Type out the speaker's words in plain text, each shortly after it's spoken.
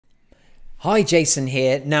Hi, Jason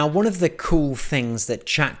here. Now, one of the cool things that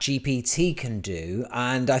ChatGPT can do,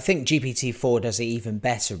 and I think GPT-4 does it even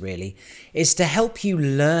better really, is to help you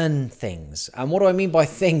learn things. And what do I mean by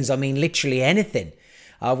things? I mean literally anything.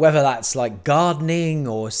 Whether that's like gardening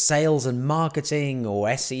or sales and marketing or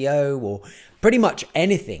SEO or pretty much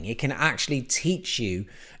anything. It can actually teach you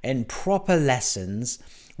in proper lessons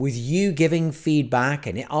with you giving feedback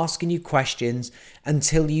and it asking you questions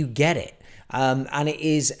until you get it. And it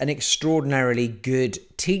is an extraordinarily good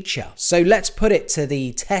teacher. So let's put it to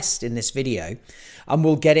the test in this video and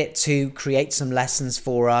we'll get it to create some lessons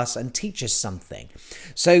for us and teach us something.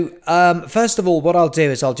 So first of all, what I'll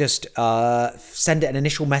do is I'll just send it an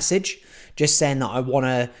initial message just saying that I want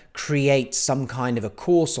to create some kind of a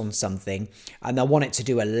course on something and I want it to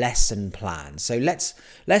do a lesson plan. So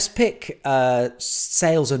let's pick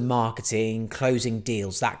sales and marketing, closing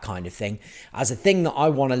deals, that kind of thing as a thing that I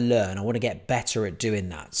want to learn. I want to get better at doing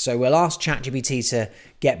that. So we'll ask ChatGPT to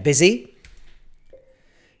get busy.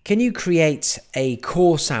 Can you create a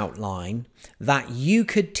course outline that you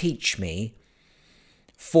could teach me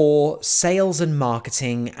for sales and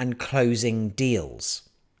marketing and closing deals?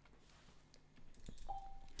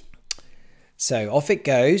 So off it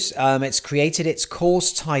goes. It's created its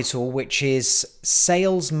course title, which is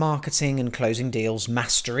Sales, Marketing and Closing Deals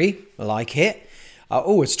Mastery. I like it.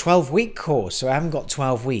 Oh, it's a 12-week course, so I haven't got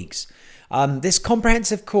 12 weeks. This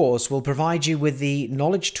comprehensive course will provide you with the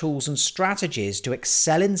knowledge, tools and strategies to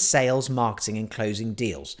excel in sales, marketing and closing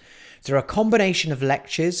deals. Through a combination of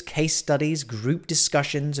lectures, case studies, group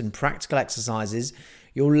discussions and practical exercises,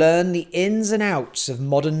 you'll learn the ins and outs of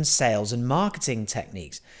modern sales and marketing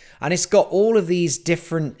techniques. And it's got all of these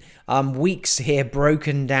different weeks here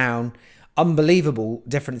broken down, unbelievable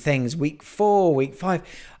different things, week 4, week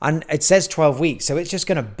 5, and it says 12 weeks. So it's just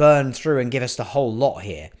going to burn through and give us the whole lot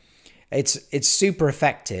here. It's super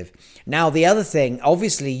effective. Now, the other thing,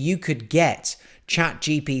 obviously you could get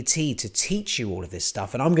ChatGPT to teach you all of this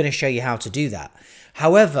stuff, and I'm going to show you how to do that.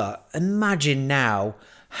 However, imagine now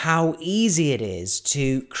how easy it is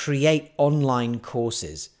to create online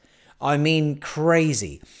courses. I mean,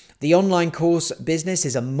 crazy. The online course business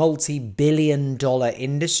is a multi-billion-dollar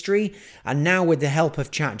industry, and now with the help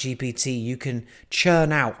of ChatGPT, you can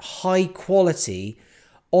churn out high-quality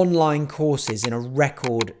online courses in a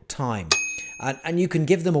record time. And you can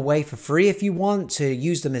give them away for free if you want to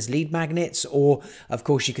use them as lead magnets, or of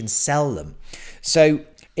course you can sell them. So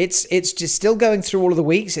it's just still going through all of the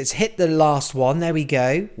weeks. It's hit the last one. There we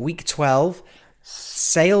go. Week 12.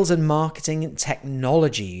 Sales and marketing and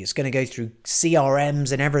technology. It's going to go through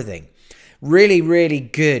CRMs and everything. Really, really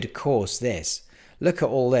good course, this. Look at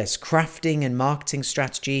all this. Crafting and marketing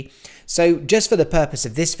strategy. So just for the purpose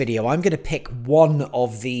of this video, I'm going to pick one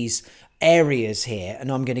of these areas here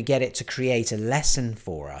and I'm going to get it to create a lesson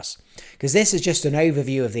for us, because this is just an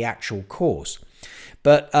overview of the actual course.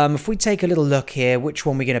 But if we take a little look here, which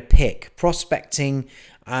one we're going to pick? Prospecting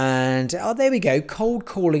and, oh, there we go, cold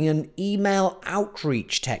calling and email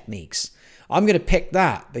outreach techniques. I'm going to pick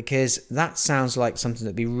that because that sounds like something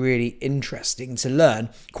that'd be really interesting to learn.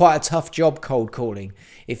 Quite a tough job, cold calling,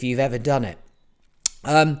 if you've ever done it.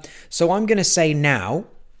 So I'm going to say now,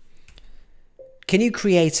 can you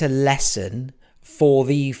create a lesson for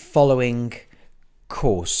the following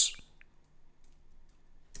course?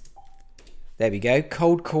 There we go.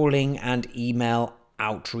 Cold calling and email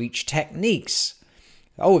outreach techniques.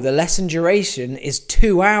 Oh, the lesson duration is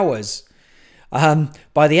 2 hours.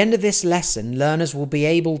 By the end of this lesson, learners will be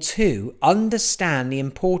able to understand the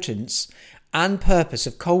importance and purpose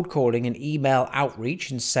of cold calling and email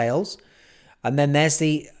outreach and sales. And then there's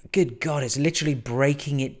the, good God, it's literally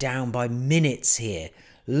breaking it down by minutes here.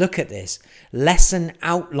 Look at this. Lesson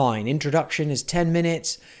outline. Introduction is 10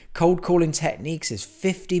 minutes. Cold calling techniques is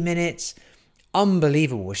 50 minutes.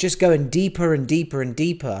 Unbelievable. It's just going deeper and deeper and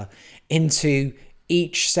deeper into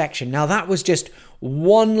each section. Now that was just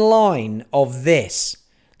one line of this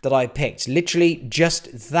that I picked, literally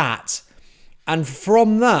just that. And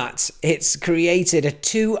from that, it's created a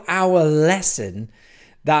 2-hour lesson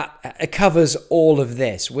that covers all of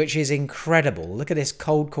this, which is incredible. Look at this,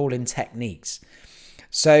 cold calling techniques.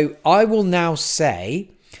 So I will now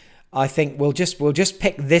say, I think we'll just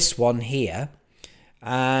pick this one here.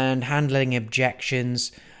 And handling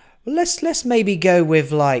objections. Well, let's maybe go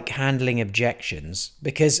with like handling objections,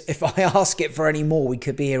 because if I ask it for any more, we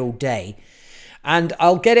could be here all day. And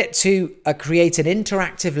I'll get it to create an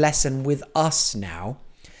interactive lesson with us now.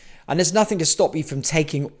 And there's nothing to stop you from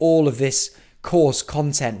taking all of this course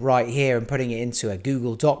content right here and putting it into a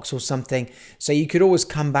Google Docs or something. So you could always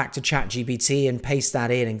come back to ChatGPT and paste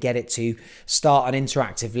that in and get it to start an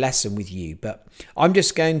interactive lesson with you. But I'm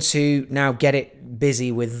just going to now get it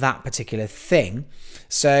busy with that particular thing.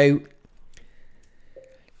 So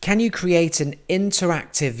can you create an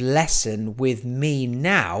interactive lesson with me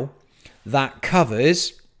now that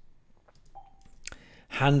covers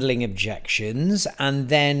handling objections? And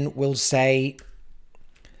then we'll say,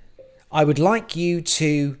 I would like you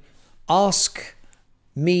to ask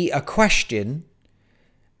me a question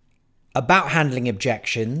about handling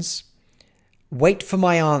objections, wait for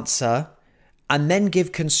my answer, and then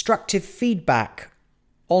give constructive feedback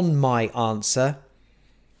on my answer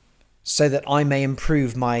so that I may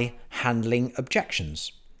improve my handling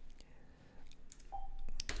objections.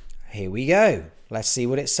 Here we go. Let's see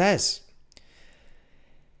what it says.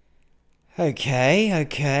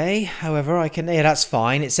 Okay. However, yeah, that's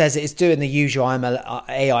fine. It says it's doing the usual. I'm an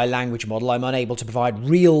AI language model. I'm unable to provide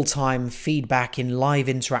real-time feedback in live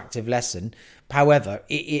interactive lesson. However,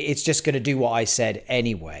 it's just going to do what I said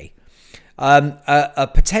anyway. A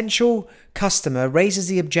potential customer raises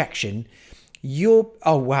the objection.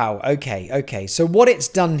 Oh, wow. Okay. So what it's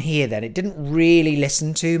done here then, it didn't really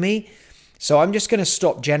listen to me. So I'm just going to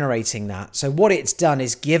stop generating that. So what it's done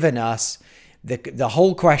is given us the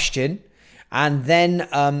whole question, and then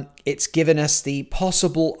it's given us the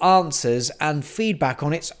possible answers and feedback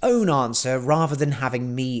on its own answer rather than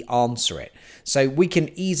having me answer it. So we can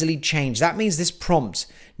easily change. That means this prompt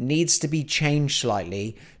needs to be changed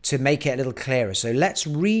slightly to make it a little clearer. So let's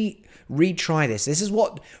retry this. This is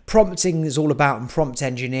what prompting is all about in prompt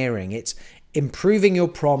engineering. It's improving your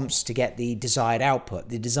prompts to get the desired output.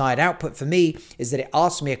 The desired output for me is that it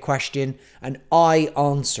asks me a question and I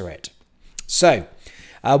answer it. So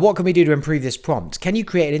what can we do to improve this prompt? Can you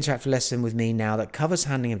create an interactive lesson with me now that covers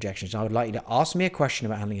handling objections? I would like you to ask me a question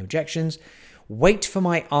about handling objections, wait for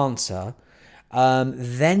my answer,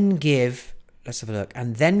 then give, let's have a look,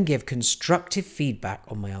 and then give constructive feedback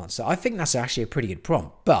on my answer. I think that's actually a pretty good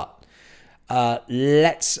prompt, but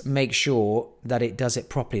let's make sure that it does it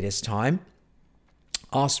properly this time.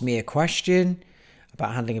 Ask me a question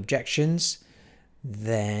about handling objections,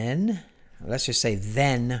 then, let's just say,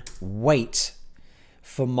 then wait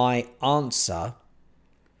for my answer.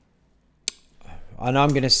 And I'm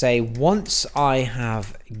going to say, once I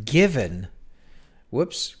have given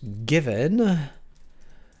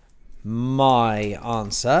my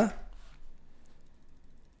answer,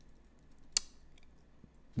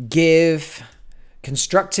 give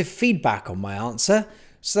constructive feedback on my answer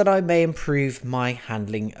so that I may improve my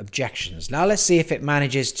handling objections. Now let's see if it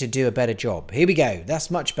manages to do a better job. Here we go.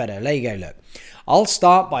 That's much better. There you go. Look, I'll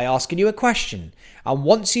start by asking you a question. And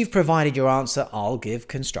once you've provided your answer, I'll give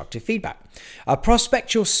constructive feedback. A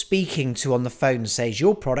prospect you're speaking to on the phone says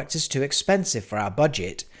your product is too expensive for our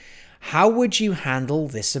budget. How would you handle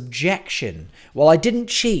this objection? Well, I didn't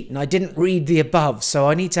cheat and I didn't read the above, so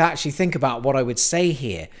I need to actually think about what I would say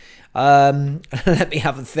here. Let me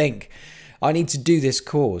have a think. I need to do this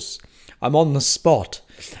course. I'm on the spot.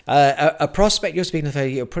 A prospect you're speaking to,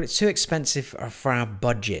 your product is too expensive for our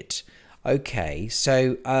budget. Okay,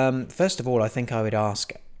 so first of all, I think I would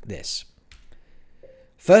ask this.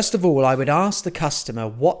 First of all, I would ask the customer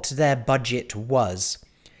what their budget was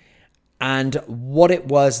and what it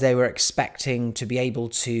was they were expecting to be able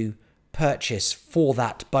to purchase for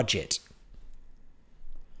that budget.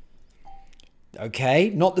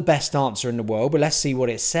 Okay, not the best answer in the world, but let's see what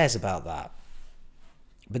it says about that.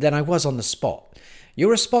 But then I was on the spot.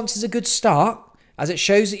 Your response is a good start, as it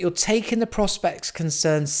shows that you're taking the prospect's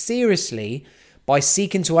concerns seriously by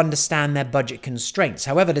seeking to understand their budget constraints.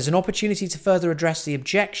 However, there's an opportunity to further address the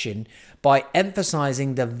objection by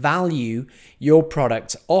emphasizing the value your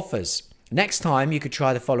product offers. Next time, you could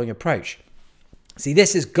try the following approach. See,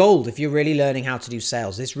 this is gold if you're really learning how to do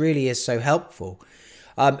sales. This really is so helpful.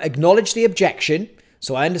 Acknowledge the objection.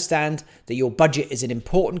 So I understand that your budget is an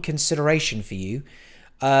important consideration for you.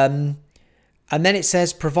 And then it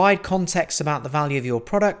says, provide context about the value of your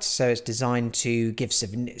product. So it's designed to give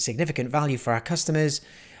significant value for our customers.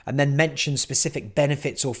 And then mention specific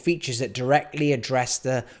benefits or features that directly address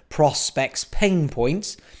the prospect's pain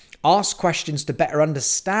points. Ask questions to better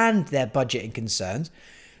understand their budget and concerns,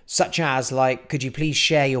 such as, like, could you please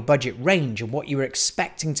share your budget range and what you were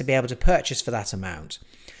expecting to be able to purchase for that amount?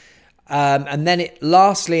 And then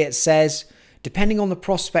lastly, it says, depending on the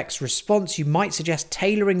prospect's response, you might suggest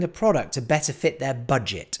tailoring the product to better fit their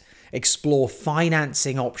budget, explore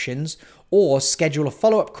financing options, or schedule a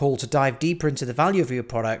follow-up call to dive deeper into the value of your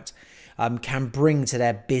product can bring to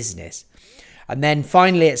their business. And then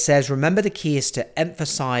finally it says, remember the key is to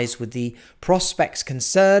emphasize with the prospect's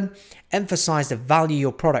concern, emphasize the value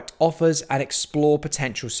your product offers, and explore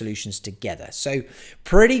potential solutions together. So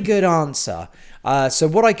pretty good answer. So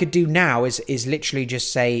what I could do now is literally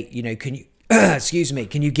just say, you know, can you, excuse me,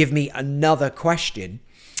 can you give me another question?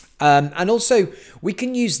 And also we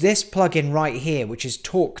can use this plugin right here, which is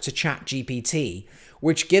Talk to ChatGPT,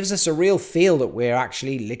 which gives us a real feel that we're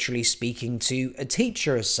actually literally speaking to a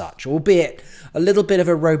teacher as such, albeit a little bit of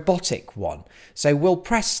a robotic one. So we'll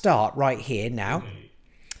press start right here now,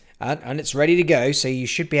 and it's ready to go. So you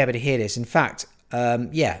should be able to hear this. In fact,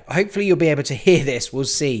 yeah, hopefully you'll be able to hear this. We'll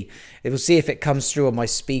see. We'll see if it comes through on my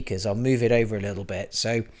speakers. I'll move it over a little bit.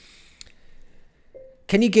 So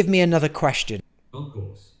can you give me another question? Of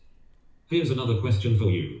course. Here's another question for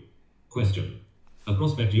you. Question. A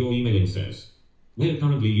prospect you're emailing says, we're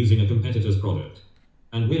currently using a competitor's product,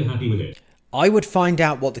 and we're happy with it. I would find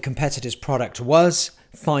out what the competitor's product was,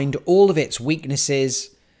 find all of its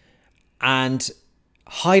weaknesses, and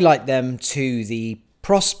highlight them to the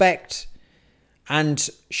prospect and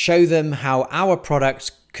show them how our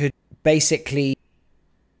product could basically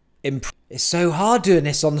improve. It's so hard doing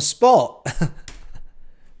this on the spot.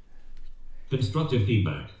 Constructive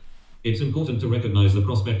feedback. It's important to recognize the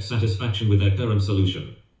prospect's satisfaction with their current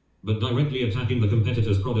solution, but directly attacking the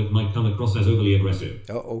competitor's product might come across as overly aggressive.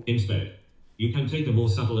 Instead, you can take a more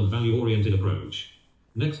subtle and value-oriented approach.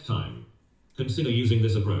 Next time, consider using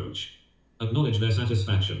this approach. Acknowledge their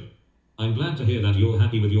satisfaction. I'm glad to hear that you're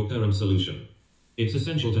happy with your current solution. It's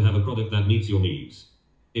essential to have a product that meets your needs.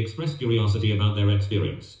 Express curiosity about their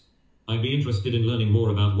experience. I'd be interested in learning more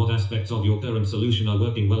about what aspects of your current solution are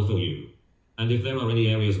working well for you, and if there are any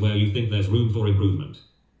areas where you think there's room for improvement.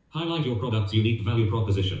 Highlight your product's unique value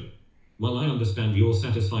proposition. While I understand you're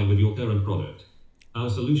satisfied with your current product, our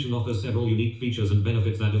solution offers several unique features and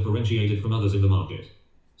benefits that differentiate it from others in the market,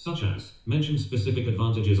 such as mention specific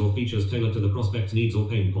advantages or features tailored to the prospect's needs or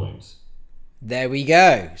pain points. There we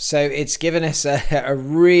go. So it's given us a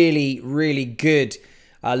really, really good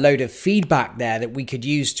load of feedback there that we could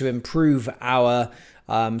use to improve our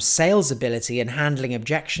sales ability and handling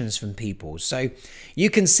objections from people. So you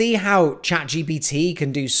can see how ChatGPT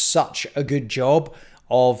can do such a good job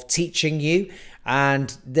of teaching you,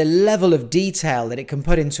 and the level of detail that it can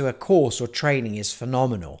put into a course or training is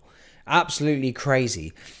phenomenal. Absolutely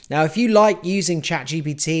crazy. Now, if you like using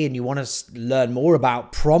ChatGPT and you want to learn more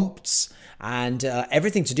about prompts and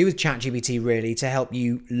everything to do with ChatGPT really to help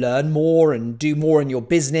you learn more and do more in your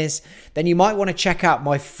business, then you might want to check out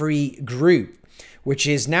my free group, which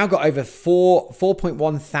is now got over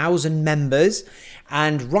 4.1 thousand members.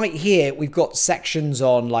 And right here, we've got sections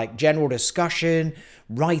on like general discussion,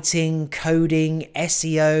 writing, coding,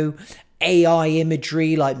 SEO, AI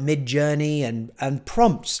imagery like Midjourney, and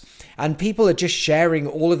prompts. And people are just sharing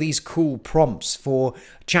all of these cool prompts for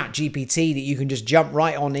ChatGPT that you can just jump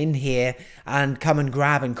right on in here and come and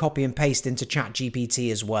grab and copy and paste into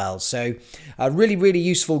ChatGPT as well. So a really, really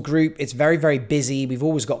useful group. It's very, very busy. We've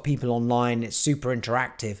always got people online. It's super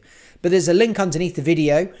interactive. But there's a link underneath the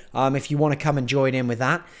video if you want to come and join in with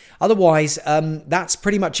that. Otherwise, that's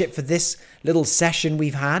pretty much it for this little session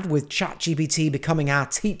we've had with ChatGPT becoming our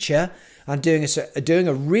teacher and doing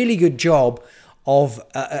a really good job of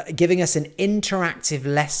giving us an interactive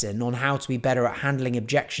lesson on how to be better at handling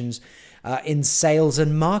objections in sales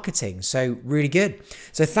and marketing. So really good.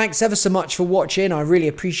 So thanks ever so much for watching. I really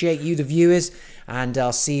appreciate you, the viewers, and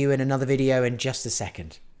I'll see you in another video in just a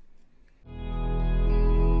second.